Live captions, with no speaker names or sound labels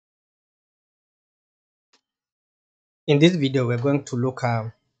In this video, we're going to look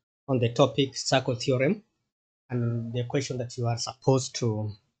on the topic circle theorem and the question that you are supposed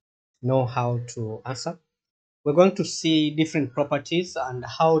to know how to answer. We're going to see different properties and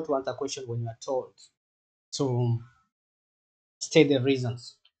how to answer a question when you are told to state the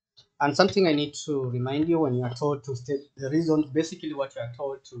reasons. And something I need to remind you, when you are told to state the reasons, basically what you are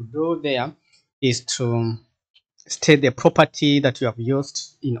told to do there is to state the property that you have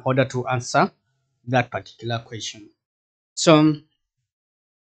used in order to answer that particular question. So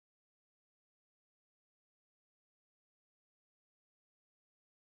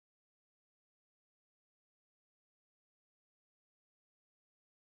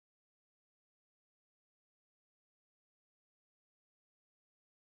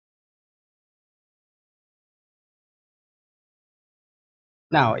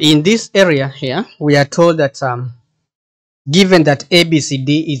now in this area here, we are told that given that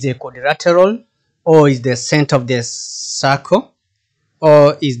ABCD is a quadrilateral, or is the center of the circle,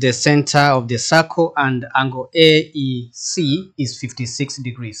 or is the center of the circle, and angle AEC is 56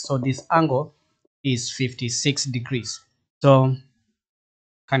 degrees. So this angle is 56 degrees. So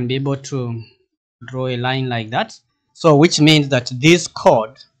can be able to draw a line like that. So which means that this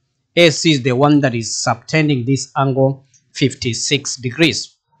chord AC is the one that is subtending this angle 56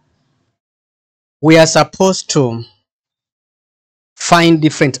 degrees. We are supposed to find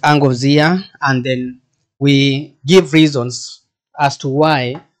different angles here, and then we give reasons as to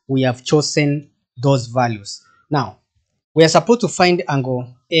why we have chosen those values. Now we are supposed to find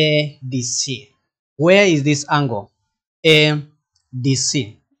angle ADC. Where is this angle?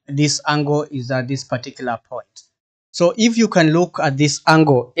 ADC. This angle is at this particular point. So if you can look at this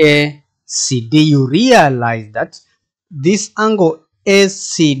angle ACD, you realize that this angle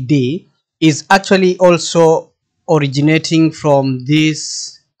ACD is actually also originating from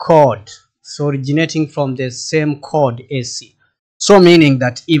this chord. So originating from the same chord AC. So meaning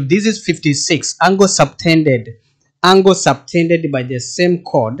that if this is 56, angles subtended by the same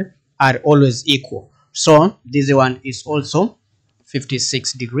chord are always equal. So this one is also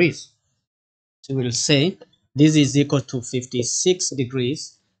 56 degrees. So we'll say this is equal to 56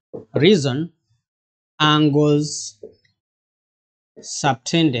 degrees. Reason: angles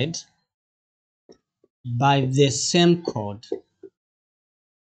subtended by the same chord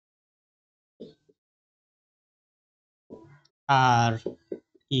are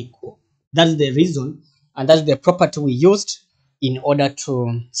equal. That's the reason, and that's the property we used in order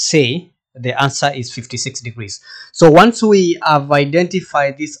to say the answer is 56 degrees. So once we have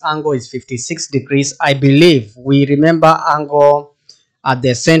identified this angle is 56 degrees, I believe we remember angle at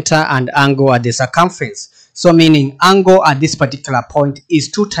the center and angle at the circumference. So meaning angle at this particular point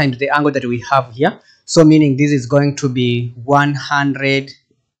is 2 times the angle that we have here. So meaning this is going to be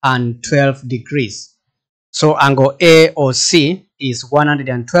 112 degrees. So angle A or C is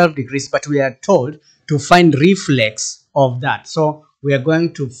 112 degrees, but we are told to find reflex of that. So we are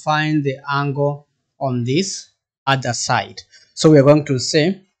going to find the angle on this other side. So we are going to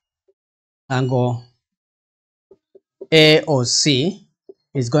say angle A or C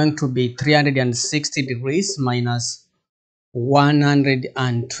is going to be 360 degrees minus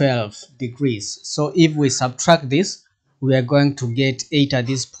 112 degrees. So if we subtract this, we are going to get 8 at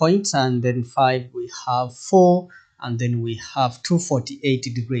this point, and then 5 we have 4, and then we have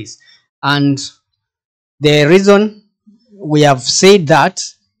 248 degrees. And the reason we have said that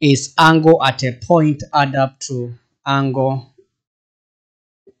is angle at a point add up to angle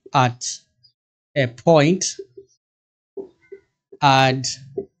at a point add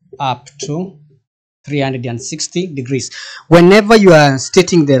up to 360 degrees. Whenever you are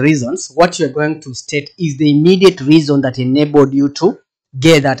stating the reasons, what you're going to state is the immediate reason that enabled you to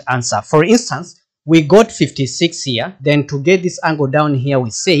get that answer. For instance, we got 56 here, then to get this angle down here,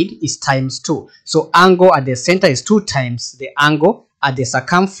 we said is times 2. So angle at the center is 2 times the angle at the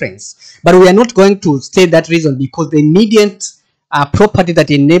circumference. But we are not going to state that reason because the immediate property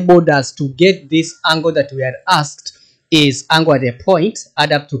that enabled us to get this angle that we are asked is angle at a point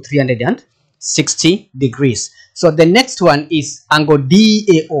add up to 360 degrees. So the next one is angle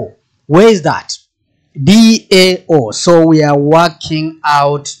DAO. Where is that? DAO. So we are working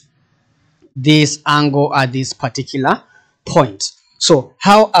out this angle at this particular point. So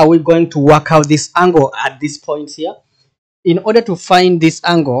how are we going to work out this angle at this point here? In order to find this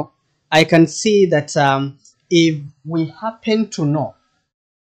angle, I can see that if we happen to know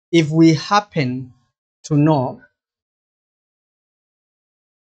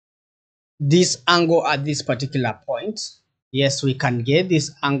this angle at this particular point, yes, we can get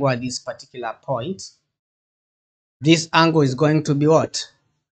this angle at this particular point. This angle is going to be what?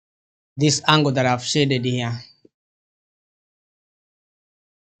 This angle that I've shaded here.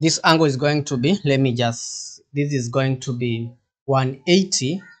 this angle is going to be, this is going to be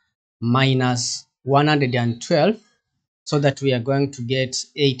 180 minus 112, so that we are going to get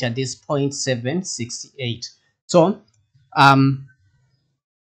 8 at this point, 768. So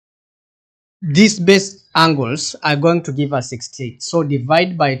these base angles are going to give us 68. So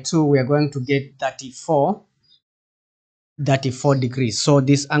divide by 2, we are going to get 34 degrees. So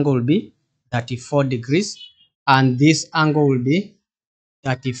this angle will be 34 degrees, and this angle will be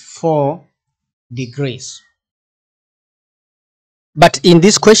 34 degrees. But in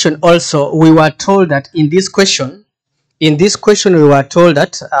this question also, we were told that in this question we were told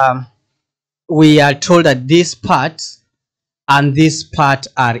that this part and this part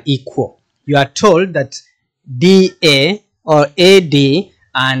are equal. You are told that DA or AD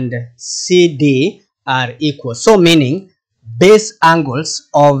and CD are equal. So meaning base angles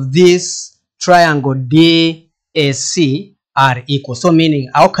of this triangle DAC are equal. So meaning,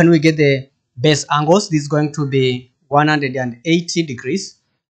 how can we get the base angles? This is going to be 180 degrees.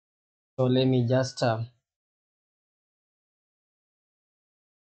 So let me just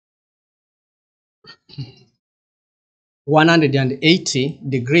 180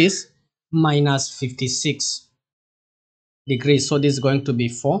 degrees minus 56 degrees. So this is going to be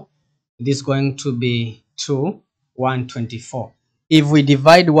 4. This is going to be 2, 124. If we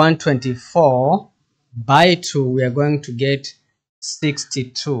divide 124 by 2, we are going to get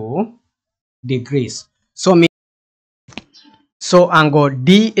 62 degrees. So angle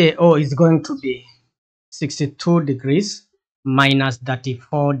DAO is going to be 62 degrees minus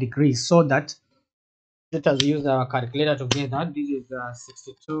 34 degrees. So that, let us use our calculator to get that. This is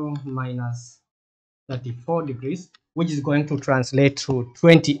 62 minus 34 degrees, which is going to translate to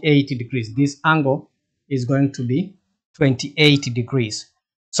 28 degrees. This angle is going to be 28 degrees.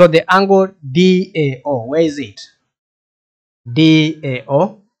 So the angle DAO, where is it?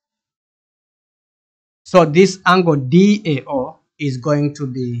 DAO. So this angle DAO is going to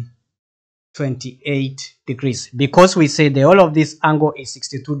be 28 degrees, because we say the whole of this angle is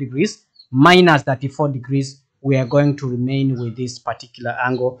 62 degrees minus 34 degrees. We are going to remain with this particular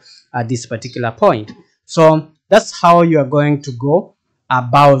angle at this particular point. So that's how you are going to go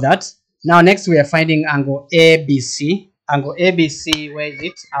about that. Now next we are finding angle ABC. Angle ABC, where is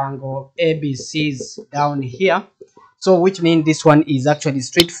it? Angle ABC is down here. So which means this one is actually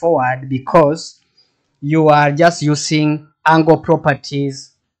straightforward, because you are just using angle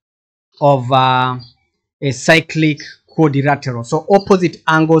properties of a cyclic quadrilateral. So opposite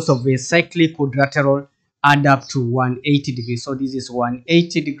angles of a cyclic quadrilateral add up to 180 degrees. So this is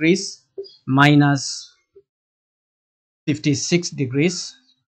 180 degrees minus 56 degrees,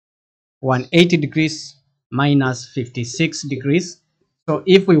 180 degrees minus 56 degrees. So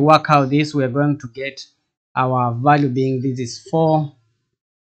if we work out this, we are going to get our value being, this is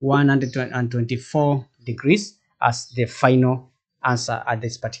 124 degrees as the final answer at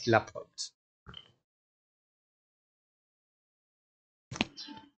this particular point.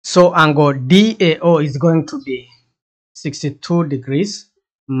 So angle DAO is going to be 62 degrees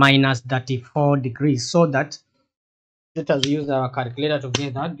minus 34 degrees. So that, let us use our calculator to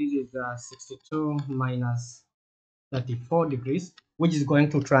get that. This is 62 minus 34 degrees, which is going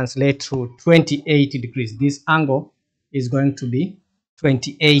to translate to 28 degrees. This angle is going to be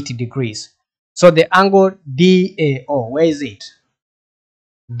 28 degrees. So the angle DAO, where is it?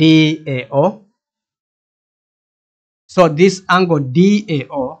 DAO. So this angle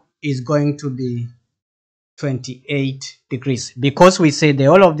DAO is going to be 28 degrees, because we say the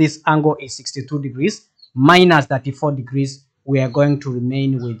whole of this angle is 62 degrees minus 34 degrees. We are going to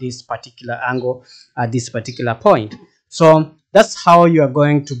remain with this particular angle at this particular point. So that's how you are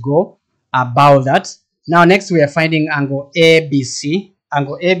going to go about that. Now next we are finding angle ABC.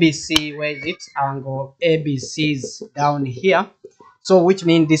 Angle ABC, where is it? Angle ABC is down here. So which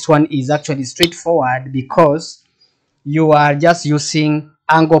means this one is actually straightforward, because you are just using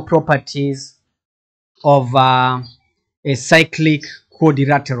angle properties of a cyclic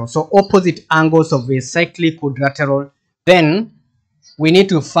quadrilateral. So opposite angles of a cyclic quadrilateral. Then we need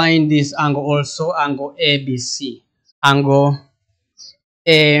to find this angle also, angle ABC. Angle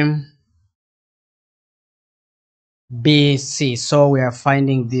ABC. So we are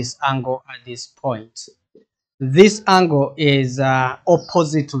finding this angle at this point. This angle is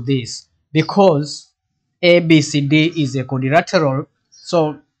opposite to this, because ABCD is a quadrilateral.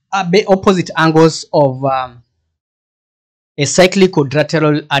 So opposite angles of a cyclic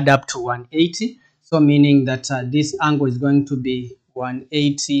quadrilateral add up to 180. So meaning that this angle is going to be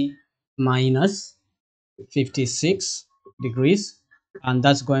 180 minus 56 degrees, and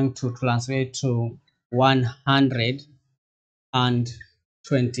that's going to translate to 112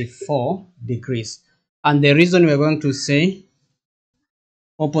 24 degrees. And the reason we're going to say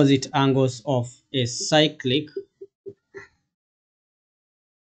opposite angles of a cyclic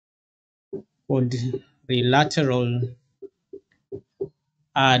quadrilateral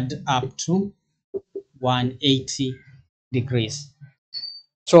add up to 180 degrees.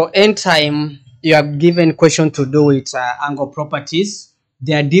 So anytime you are given question to do with angle properties,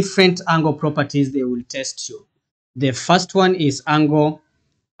 there are different angle properties they will test you. The first one is angle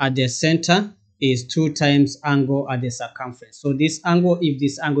at the center is 2 times angle at the circumference. So this angle, if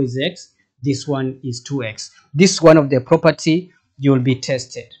this angle is x, this one is 2x. This is one of the property you will be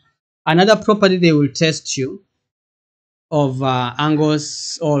tested. Another property they will test you of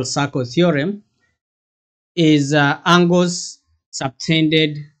angles or circle theorem is angles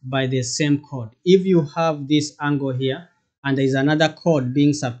subtended by the same chord. If you have this angle here and there is another chord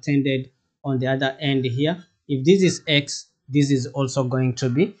being subtended on the other end here, if this is x, this is also going to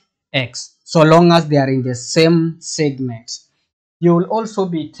be x, so long as they are in the same segment. You will also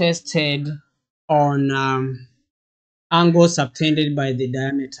be tested on angle subtended by the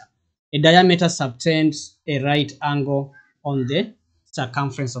diameter. A diameter subtends a right angle on the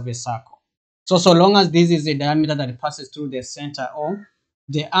circumference of a circle. So long as this is a diameter that passes through the center, or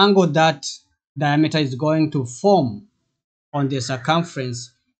the angle that diameter is going to form on the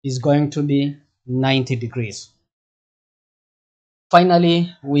circumference is going to be 90 degrees.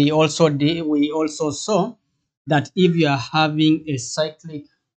 Finally, we also saw that if you are having a cyclic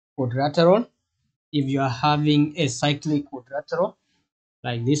quadrilateral,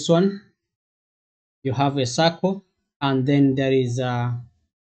 like this one, you have a circle and then there is a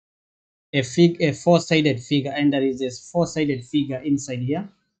four-sided figure, and there is a four-sided figure inside here.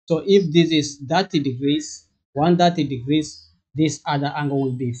 So if this is 30 degrees, 130 degrees, this other angle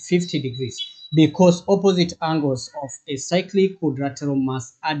will be 50 degrees, because opposite angles of a cyclic quadrilateral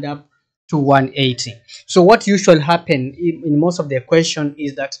must add up to 180. So what usually happen in most of the question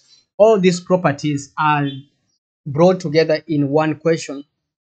is that all these properties are brought together in one question,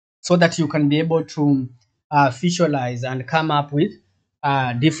 so that you can be able to visualize and come up with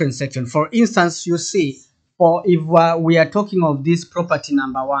different sections. For instance, you see, for if we are talking of this property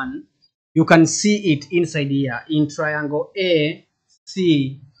number 1, you can see it inside here in triangle A,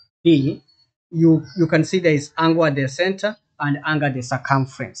 C, D. You can see there is angle at the center and angle at the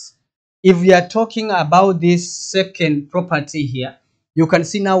circumference. If we are talking about this second property here, you can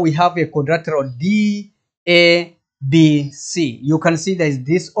see now we have a quadrilateral D, A, B, C. You can see there is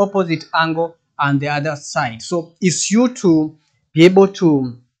this opposite angle on the other side. So it's you to be able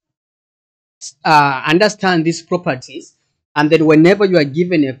to understand these properties, and then whenever you are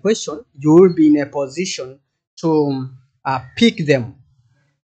given a question, you will be in a position to pick them.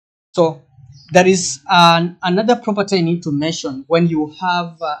 So there is another property I need to mention. When you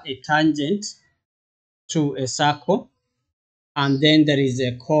have a tangent to a circle, and then there is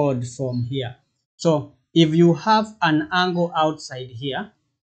a chord from here. So if you have an angle outside here,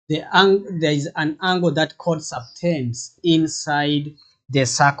 there is an angle that chord subtends inside the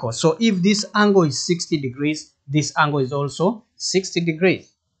circle. So if this angle is 60 degrees, this angle is also 60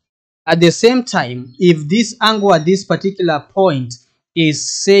 degrees. At the same time, if this angle at this particular point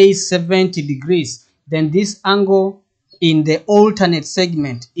is, say, 70 degrees, then this angle in the alternate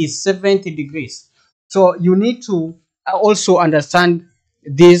segment is 70 degrees. So you need to also understand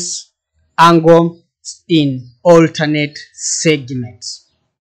this angle in alternate segments.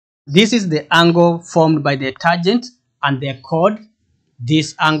 This is the angle formed by the tangent and the chord.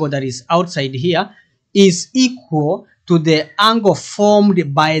 This angle that is outside here is equal to the angle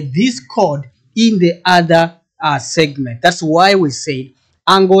formed by this chord in the other segment. That's why we say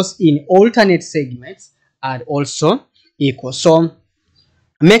angles in alternate segments are also equal. So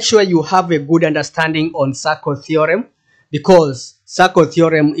make sure you have a good understanding on circle theorem, because circle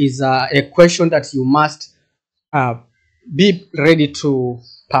theorem is a question that you must be ready to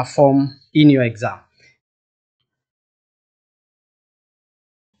perform in your exam.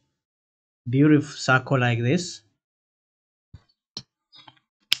 Beautiful circle like this.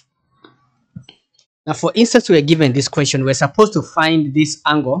 Now, for instance, we are given this question. We're supposed to find this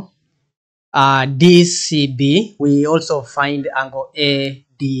angle DCB. We also find angle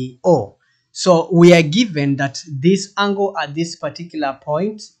ADO. So we are given that this angle at this particular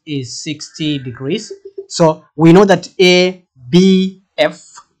point is 60 degrees. So we know that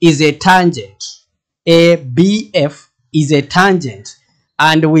ABF is a tangent. ABF is a tangent.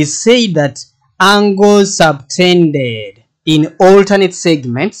 And we say that angles subtended in alternate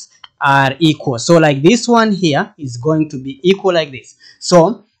segments are equal. So like this one here is going to be equal like this.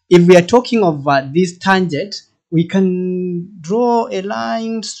 So if we are talking of this tangent, we can draw a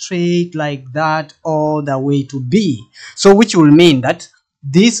line straight like that all the way to B. So which will mean that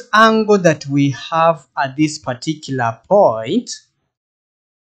this angle that we have at this particular point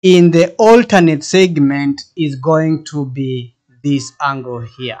in the alternate segment is going to be this angle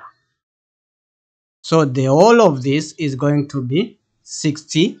here. So the whole of this is going to be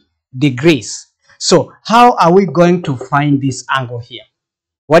 60 degrees. So how are we going to find this angle here?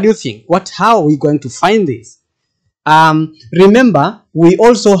 What do you think? How are we going to find this? Remember, we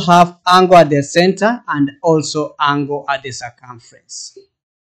also have angle at the center and also angle at the circumference.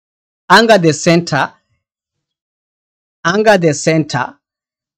 Angle at the center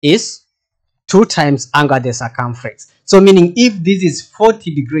is 2 times angle at the circumference. So meaning if this is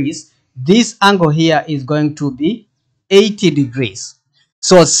 40 degrees, this angle here is going to be 80 degrees.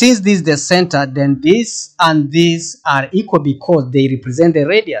 So since this is the center, then this and this are equal because they represent the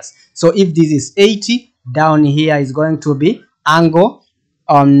radius. So if this is 80, down here is going to be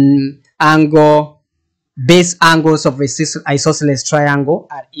base angles of isosceles triangle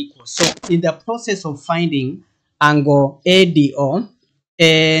are equal. So in the process of finding angle ADO,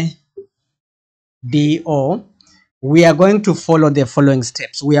 we are going to follow the following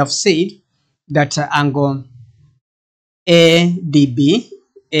steps. We have said that angle ADB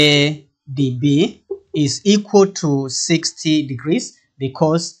is equal to 60 degrees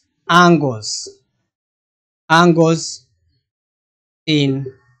because angles in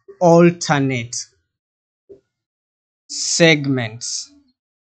alternate segments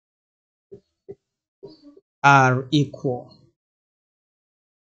are equal.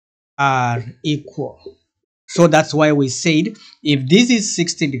 So that's why we said if this is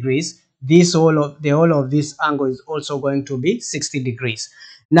 60 degrees, the whole of this angle is also going to be 60 degrees.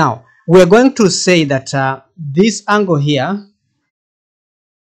 Now we're going to say that this angle here,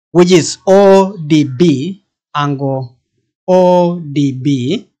 which is ODB, angle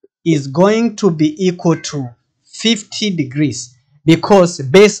ODB is going to be equal to 50 degrees because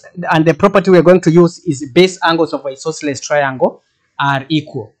base, and the property we're going to use is base angles of isosceles triangle are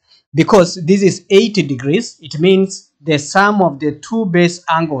equal. Because this is 80 degrees, it means the sum of the two base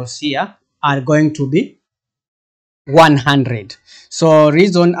angles here are going to be 100. So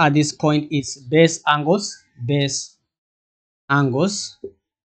reason at this point is base angles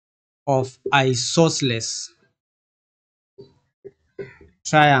of isosceles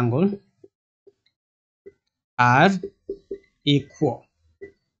triangle are equal.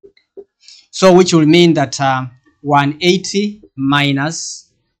 So which will mean that 180 minus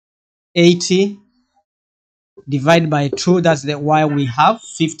 80 divided by 2, that's why we have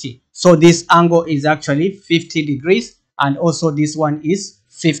 50. So this angle is actually 50 degrees and also this one is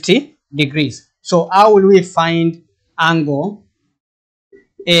 50 degrees. So how will we find angle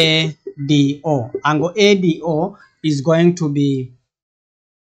ADO? Angle ADO is going to be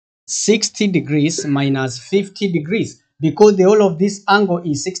 60 degrees minus 50 degrees because the whole of this angle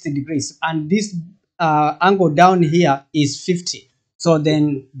is 60 degrees and this angle down here is 50. So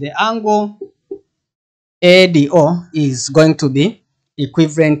then the angle ADO is going to be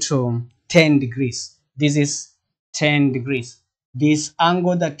equivalent to 10 degrees. This is 10 degrees. This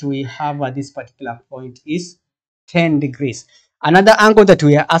angle that we have at this particular point is 10 degrees. Another angle that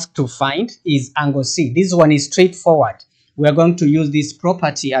we are asked to find is angle C. This one is straightforward. We are going to use this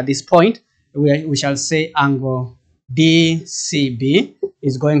property at this point. We shall say angle DCB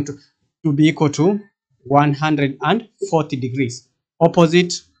is going to be equal to 140 degrees.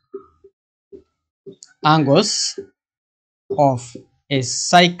 Opposite angles of a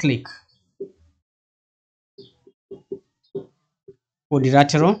cyclic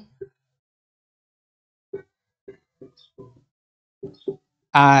quadrilateral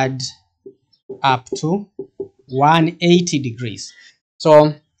add up to 180 degrees.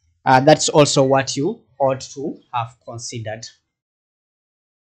 So that's also what you ought to have considered.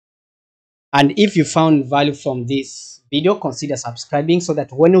 And if you found value from this video, consider subscribing so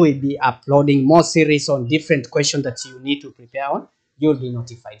that when we be uploading more series on different questions that you need to prepare on, you'll be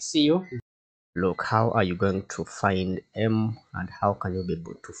notified. See you. Look, how are you going to find M and how can you be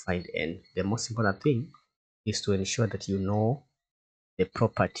able to find N? The most important thing is to ensure that you know the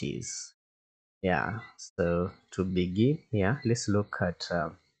properties. Yeah, so to begin here, let's look at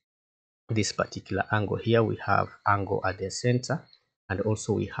this particular angle. Here we have angle at the center and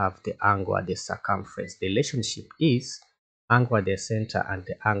also we have the angle at the circumference. The relationship is angle at the center and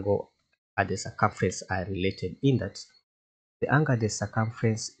the angle at the circumference are related in that the angle at the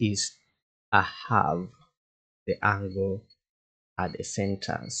circumference is a half the angle at the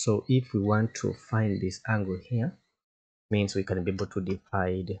center. So if we want to find this angle here, means we can be able to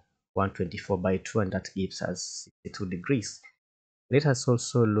divide 124 by 2, and that gives us 62 degrees. Let us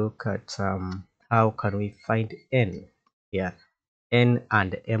also look at how can we find n. Yeah, n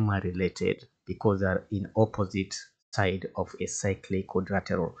and m are related because they are in opposite side of a cyclic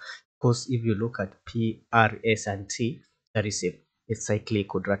quadrilateral. Because if you look at P, R, S, and T, that is a cyclic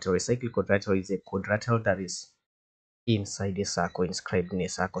quadrilateral. A cyclic quadrilateral is a quadrilateral that is inside a circle, inscribed in a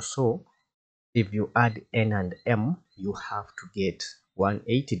circle. So if you add n and m, you have to get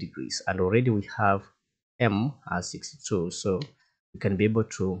 180 degrees, and already we have m as 62, so we can be able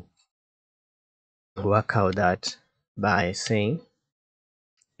to work out that by saying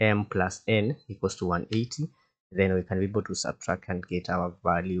m plus n equals to 180. Then we can be able to subtract and get our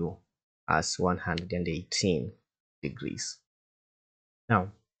value as 118 degrees.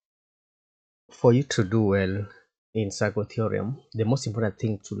 Now, for you to do well in circle theorem, the most important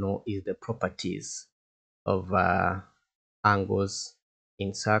thing to know is the properties of angles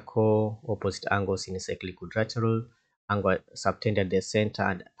in circle, opposite angles in a cyclic quadrilateral, angle subtended at the center,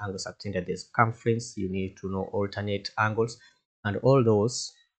 and angle subtended at the circumference. You need to know alternate angles, and all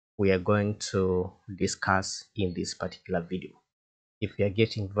those we are going to discuss in this particular video. If you are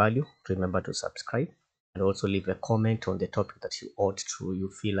getting value, remember to subscribe and also leave a comment on the topic that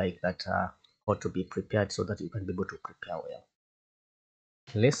you feel like that ought to be prepared, so that you can be able to prepare well.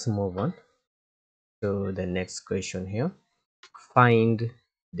 Let's move on to the next question here. Find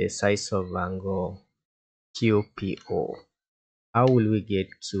the size of angle QPO. How will we get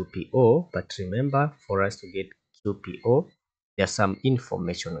QPO? But remember, for us to get QPO, there's some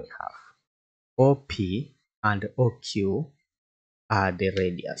information we have. OP and OQ are the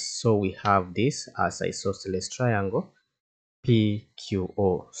radius. So we have this as isosceles triangle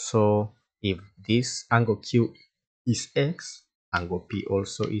PQO. So if this angle Q is X, angle P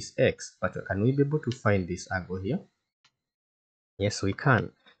also is X. But can we be able to find this angle here? Yes, we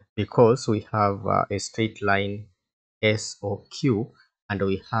can, because we have a straight line SOQ, and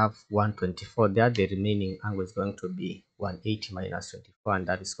we have 124 there. The remaining angle is going to be 180 minus 24, and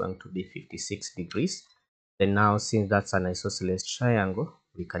that is going to be 56 degrees. Then now, since that's an isosceles triangle,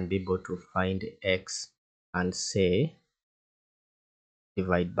 we can be able to find X and say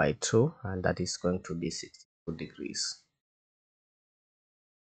divide by 2, and that is going to be 62 degrees.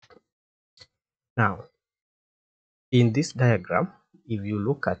 Now, in this diagram, if you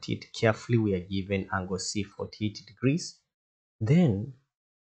look at it carefully, we are given angle C 48 degrees. Then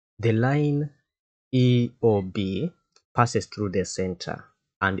the line EOB passes through the center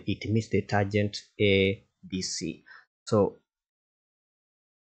and it meets the tangent ABC. So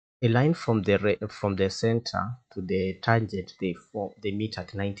a line from the center to the tangent, they meet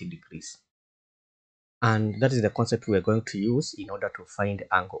at 90 degrees. And that is the concept we are going to use in order to find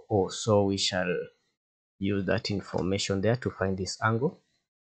angle O. So we shall use that information there to find this angle.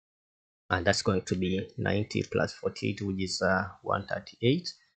 And that's going to be 90 plus 48, which is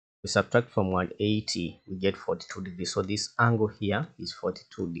 138. We subtract from 180, we get 42 degrees. So this angle here is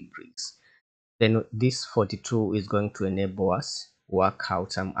 42 degrees. Then this 42 is going to enable us work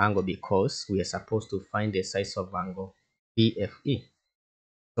out some angle, because we are supposed to find the size of angle DFE.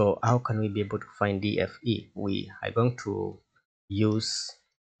 So how can we be able to find DFE? We are going to use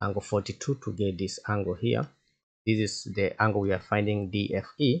angle 42 to get this angle here. This is the angle we are finding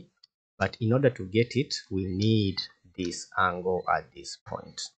DFE. But in order to get it, we need this angle at this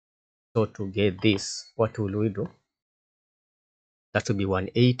point. So to get this, what will we do? That will be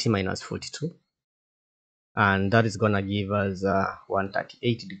 180 minus 42. And that is going to give us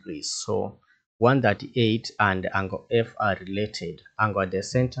 138 degrees. So 138 and angle F are related. Angle at the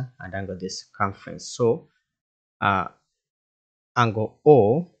center and angle at the circumference. So angle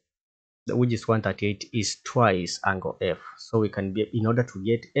O, which is 138, is twice angle F. So we can be, in order to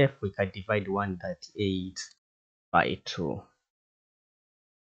get F, we can divide 138 by 2.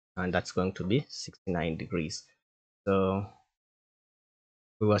 And that's going to be 69 degrees. So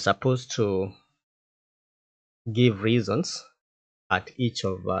we were supposed to give reasons at each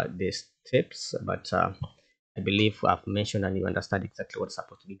of the steps, but I believe I've mentioned and you understand exactly what's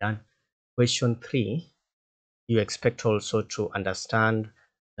supposed to be done. Question 3, you expect also to understand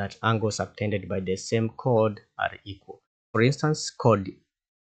that angles subtended by the same chord are equal. For instance, chord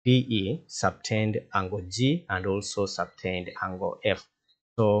DE subtend angle G and also subtend angle F.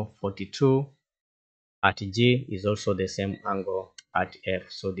 So 42 at G is also the same angle at F.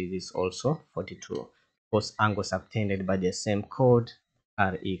 So this is also 42. Both angles subtended by the same chord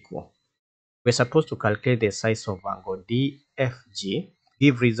are equal. We're supposed to calculate the size of angle DFG.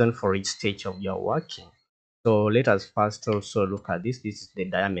 Give reason for each stage of your working. So let us first also look at this. This is the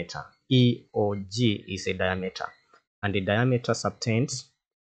diameter. EOG is a diameter, and the diameter subtends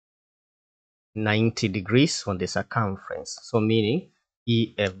 90 degrees on the circumference. So meaning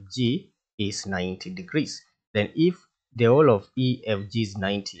EFG is 90 degrees. Then if the whole of EFG is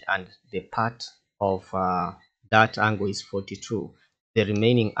 90 and the part of that angle is 42, the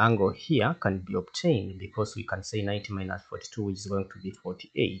remaining angle here can be obtained because we can say 90 minus 42, which is going to be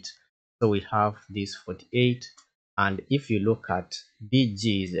 48. So we have this 48, and if you look at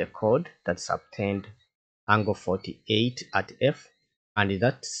BG is a chord that's obtained angle 48 at F, and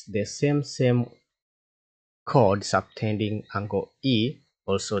that's the same chord subtending angle E.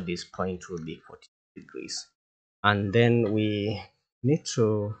 Also this point will be 40 degrees. And then we need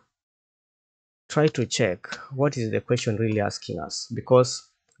to try to check what is the question really asking us, because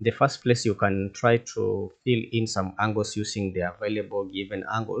the first place you can try to fill in some angles using the available given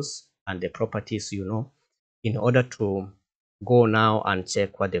angles and the properties you know, in order to go now and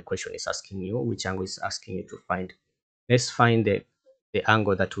check what the question is asking you, which angle is asking you to find. Let's find the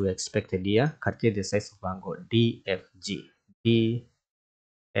angle that we expected here. Calculate the size of angle DFG. DFG.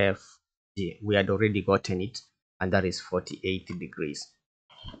 We had already gotten it, and that is 48 degrees.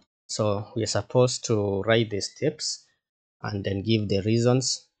 So we are supposed to write the steps and then give the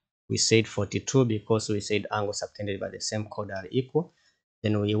reasons. We said 42 because we said angles subtended by the same chord are equal.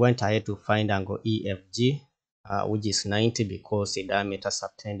 Then we went ahead to find angle EFG, which is 90 because the diameter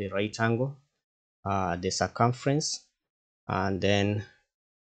subtend the right angle, the circumference. And then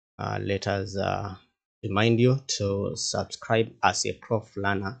let us remind you to subscribe as a prof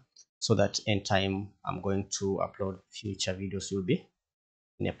learner, so that anytime I'm going to upload future videos, you'll be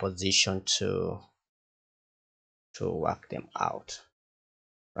in a position to work them out,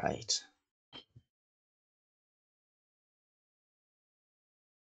 right?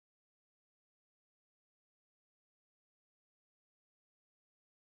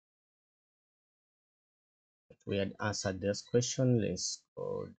 We had answered this question. Let's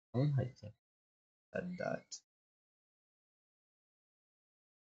go down. I think that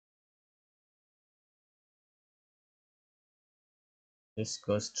let's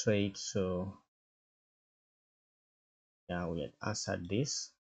go straight to, yeah, we had answered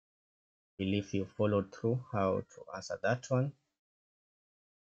this. Believe you followed through how to answer that one.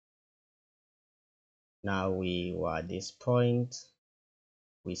 Now we were at this point.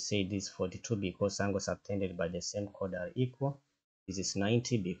 We say this 42 because angles subtended by the same chord are equal. This is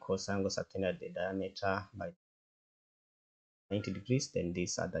 90 because angles subtended the diameter by 90 degrees. Then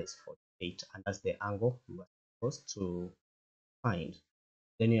this other is 48, and that's the angle we are supposed to find.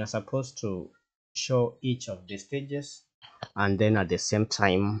 Then you are supposed to show each of the stages, and then at the same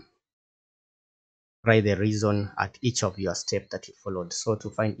time write the reason at each of your steps that you followed. So to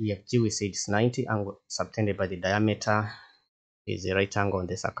find EFG, we say it's 90, angle subtended by the diameter is the right angle on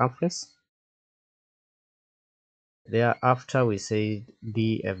the circumference. Thereafter, we say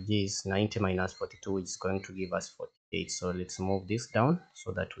DFG is 90 minus 42, which is going to give us 48. So let's move this down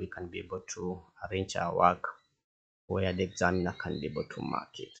so that we can be able to arrange our work where the examiner can be able to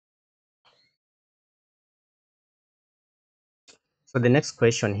mark it. So the next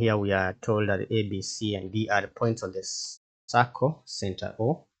question here, we are told that A, B, C, and D are the points on this circle, center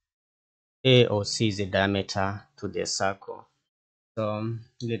O. A or C is the diameter to the circle. So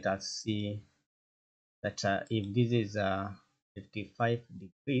let us see that if this is 55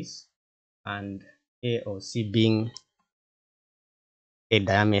 degrees and A or C being a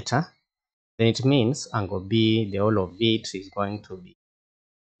diameter, then it means angle B, the whole of it is going to be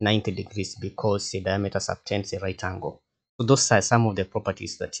 90 degrees because the diameter subtends a right angle. So those are some of the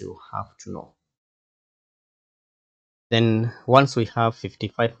properties that you have to know. Then once we have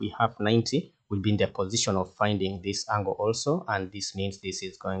 55, we have 90, we'll be in the position of finding this angle also, and this means this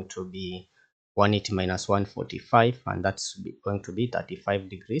is going to be 180 minus 145, and that's going to be 35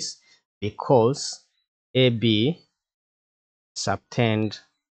 degrees because AB subtend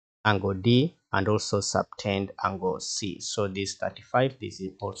angle D and also subtend angle C. So this 35, this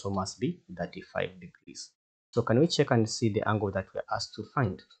also must be 35 degrees. So can we check and see the angle that we're asked to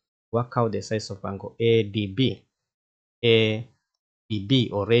find? Work out the size of angle ADB.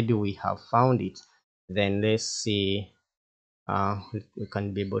 ADB, already we have found it. Then let's see, we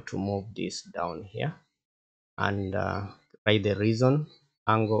can be able to move this down here and write the reason.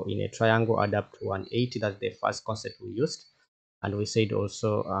 Angle in a triangle add up to 180. That's the first concept we used. And we said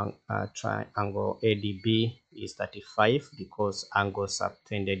also triangle ADB is 35 because angles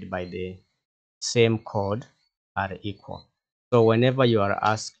subtended by the same chord are equal. So whenever you are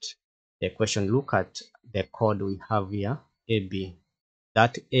asked the question, look at the chord we have here, AB.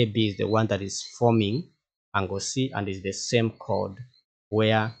 That AB is the one that is forming angle C and is the same chord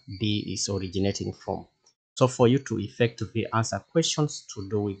where D is originating from. So for you to effectively answer questions to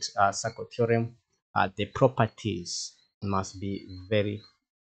do with circle theorem, the properties must be very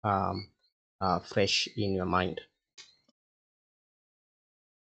fresh in your mind.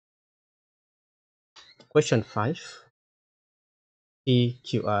 Question 5. P,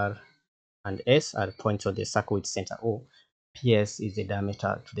 Q, R, and S are points of the circle with center O. PS is the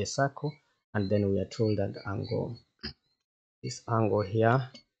diameter to the circle, and then we are told that this angle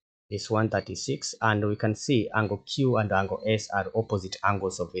here is 136, and we can see angle Q and angle S are opposite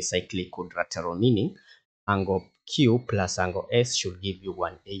angles of a cyclic quadrilateral, meaning angle Q plus angle S should give you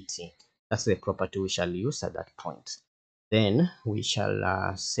 180. That's the property we shall use at that point. Then we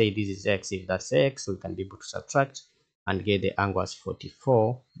shall say this is X. If that's X, we can be able to subtract and get the angle as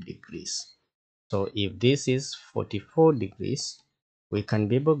 44 degrees. So if this is 44 degrees, we can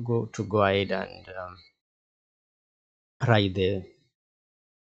be able to go ahead and write the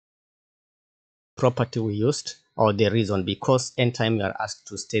property we used, or the reason, because anytime you are asked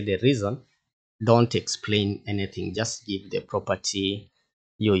to state the reason, don't explain anything, just give the property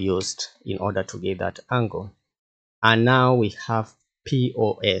you used in order to get that angle. And now we have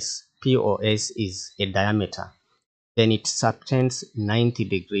POS. POS is a diameter, then it subtends 90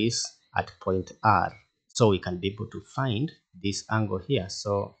 degrees at point R, so we can be able to find this angle here.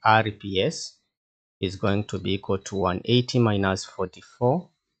 So RPS is going to be equal to 180 minus 44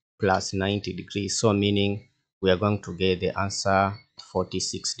 plus 90 degrees. So meaning we are going to get the answer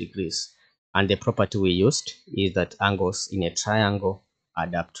 46 degrees. And the property we used is that angles in a triangle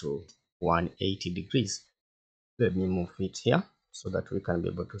add up to 180 degrees. Let me move it here so that we can be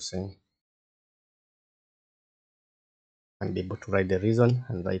able to see and be able to write the reason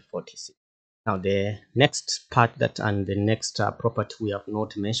and write 46. Now the next part that and the next property we have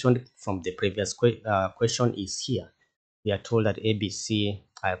not mentioned from the previous question is here. We are told that ABC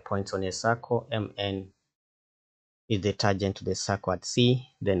are points on a circle, MN is the tangent to the circle at C.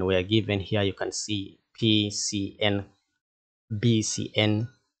 Then we are given here, you can see PCN, BCN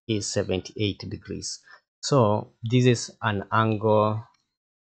is 78 degrees. So this is an angle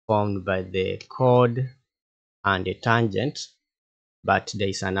formed by the chord and the tangent, but there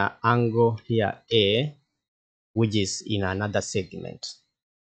is an angle here A, which is in another segment.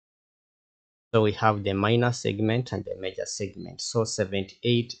 So we have the minor segment and the major segment. So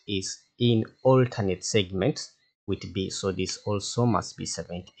 78 is in alternate segments with B. So this also must be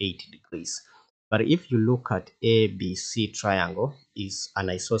 78 degrees. But if you look at ABC triangle, is an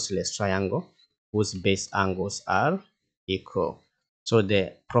isosceles triangle whose base angles are equal. So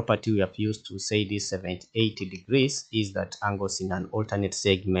the property we have used to say this 78 degrees is that angles in an alternate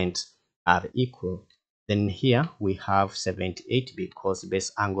segment are equal. Then here we have 78 because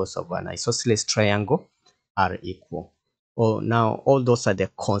base angles of an isosceles triangle are equal. Now all those are the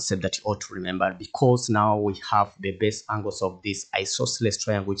concepts that you ought to remember, because now we have the base angles of this isosceles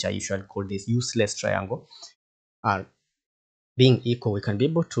triangle, which I usually call this useless triangle, are being equal. We can be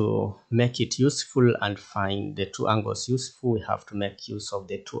able to make it useful and find the two angles useful. We have to make use of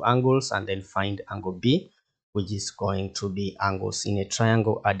the two angles and then find angle B, which is going to be angles in a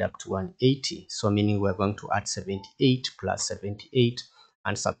triangle add up to 180. So meaning we're going to add 78 plus 78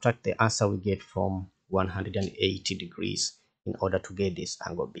 and subtract the answer we get from 180 degrees in order to get this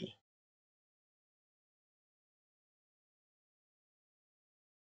angle B.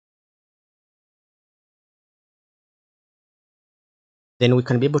 Then we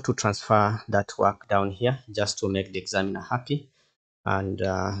can be able to transfer that work down here just to make the examiner happy. And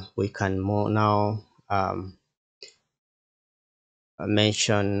we can now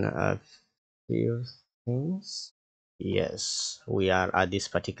mention a few things. Yes, we are at this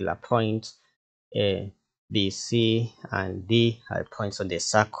particular point. A, B, C, and D are points on the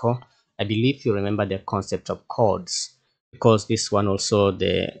circle. I believe you remember the concept of chords, because this one also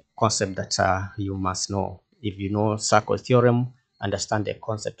the concept that you must know. If you know circle theorem, understand the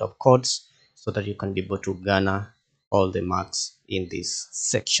concept of chords so that you can be able to garner all the marks in this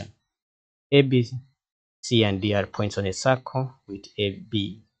section. A, B, C, and D are points on a circle with A,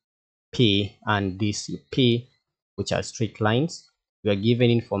 B, P, and this P, which are straight lines. We are given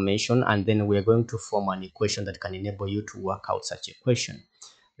information, and then we are going to form an equation that can enable you to work out such equation.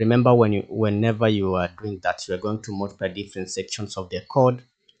 Remember, whenever you are doing that, you are going to multiply different sections of the chord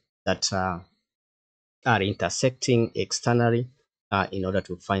that are intersecting externally in order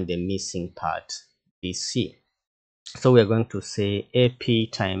to find the missing part, BC. So we are going to say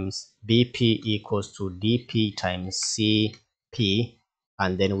AP times BP equals to DP times CP,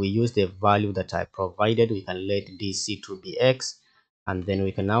 and then we use the value that I provided. We can let DC to be X, and then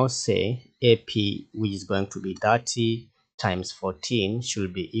we can now say AP, which is going to be 30 times 14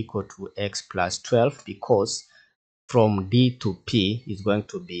 should be equal to x plus 12, because from D to P is going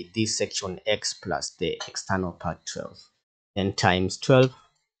to be this section x plus the external part 12, and times 12.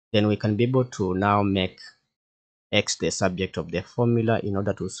 Then we can be able to now make x the subject of the formula in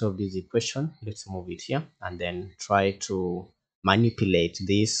order to solve this equation. Let's move it here and then try to manipulate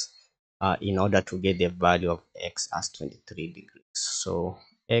this in order to get the value of x as 23 degrees. So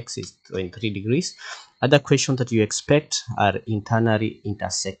x is 23 degrees. Other questions that you expect are internally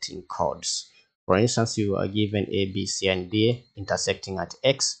intersecting chords. For instance, you are given a, b, c, and d intersecting at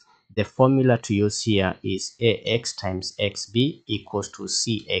x. The formula to use here is ax times xb equals to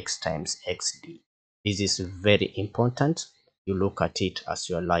cx times xd. This is very important. You look at it as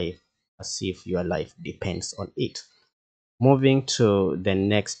your life, as if your life depends on it. Moving to the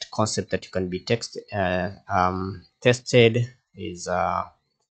next concept that you can be tested is a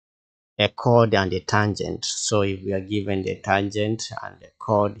chord and a tangent. So if we are given the tangent and the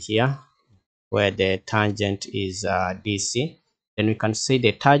chord here, where the tangent is DC, then we can say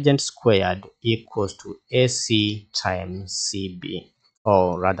the tangent squared equals to AC times CB,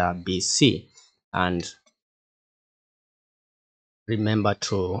 or rather BC. And remember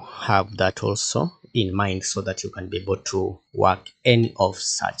to have that also in mind so that you can be able to work any of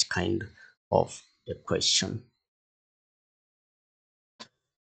such kind of equation.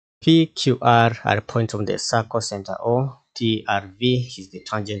 PQR are points on the circle center O. TRV is the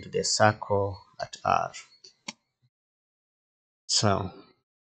tangent to the circle at R. So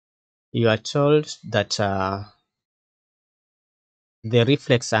you are told that the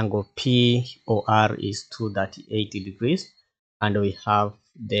reflex angle POR is 238 degrees, and we have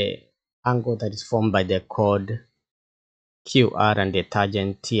the angle that is formed by the chord QR and the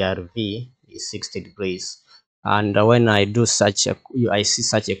tangent TRV is 60 degrees. And when I do such a, I see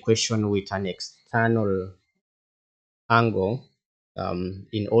such a question with an external angle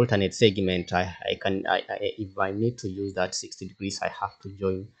in alternate segment, if I need to use that 60 degrees, I have to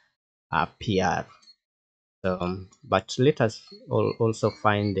join a PR. But let us also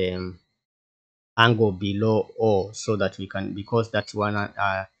find the angle below O, so that we can, because that's one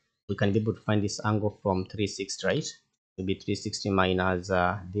we can be able to find this angle from 360, right? To be 360 minus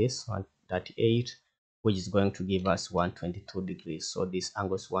this 138, which is going to give us 122 degrees. So this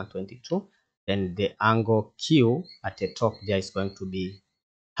angle is 122. Then the angle Q at the top there is going to be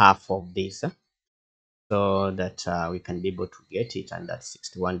half of this, so that we can be able to get it, and that's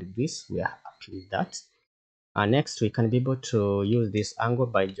 61 degrees. We are happy with that. Next, we can be able to use this angle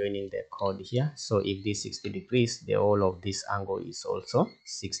by joining the chord here. So if this 60 degrees, the whole of this angle is also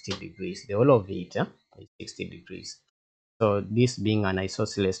 60 degrees. The whole of it is 60 degrees. So this being an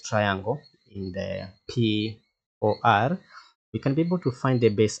isosceles triangle in the POR, we can be able to find the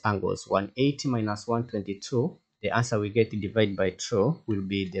base angles. 180 minus 122, the answer we get divided by 2 will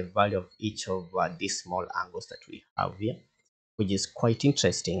be the value of each of these small angles that we have here, which is quite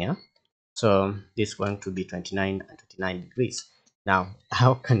interesting. Yeah? So this is going to be 29 and 29 degrees. Now,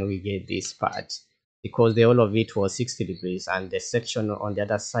 how can we get this part? Because the whole of it was 60 degrees and the section on the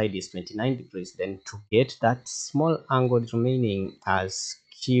other side is 29 degrees. Then to get that small angle remaining as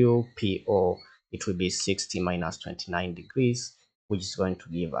QPO, it will be 60 minus 29 degrees, which is going to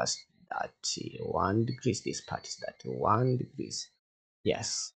give us 31 degrees. This part is 31 degrees.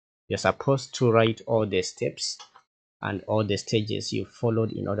 Yes, you're supposed to write all the steps and all the stages you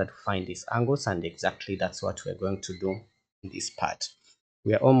followed in order to find these angles, and exactly that's what we're going to do in this part.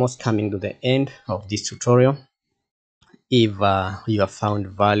 We are almost coming to the end of this tutorial. If you have found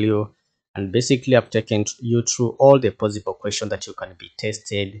value, and basically I've taken you through all the possible questions that you can be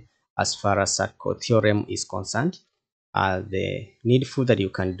tested as far as circle theorem is concerned, the needful that you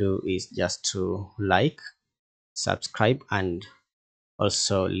can do is just to like, subscribe, and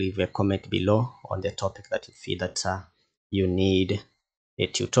also leave a comment below on the topic that you feel that you need a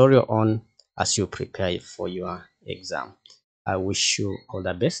tutorial on as you prepare for your exam. I wish you all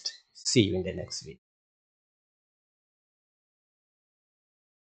the best. See you in the next video.